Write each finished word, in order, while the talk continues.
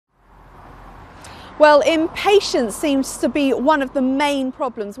Well, impatience seems to be one of the main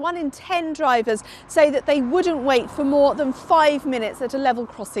problems. 1 in 10 drivers say that they wouldn't wait for more than 5 minutes at a level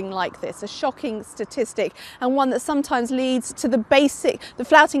crossing like this, a shocking statistic, and one that sometimes leads to the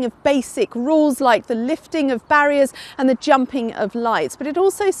flouting of basic rules like the lifting of barriers and the jumping of lights. But it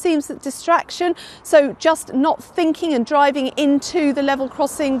also seems that distraction, so just not thinking and driving into the level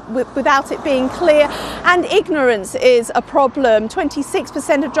crossing without it being clear, and ignorance is a problem.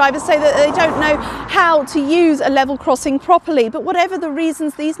 26% of drivers say that they don't know how to use a level crossing properly. But whatever the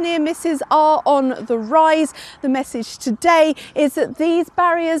reasons, these near misses are on the rise. The message today is that these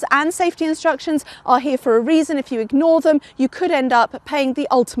barriers and safety instructions are here for a reason. If you ignore them, you could end up paying the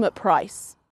ultimate price.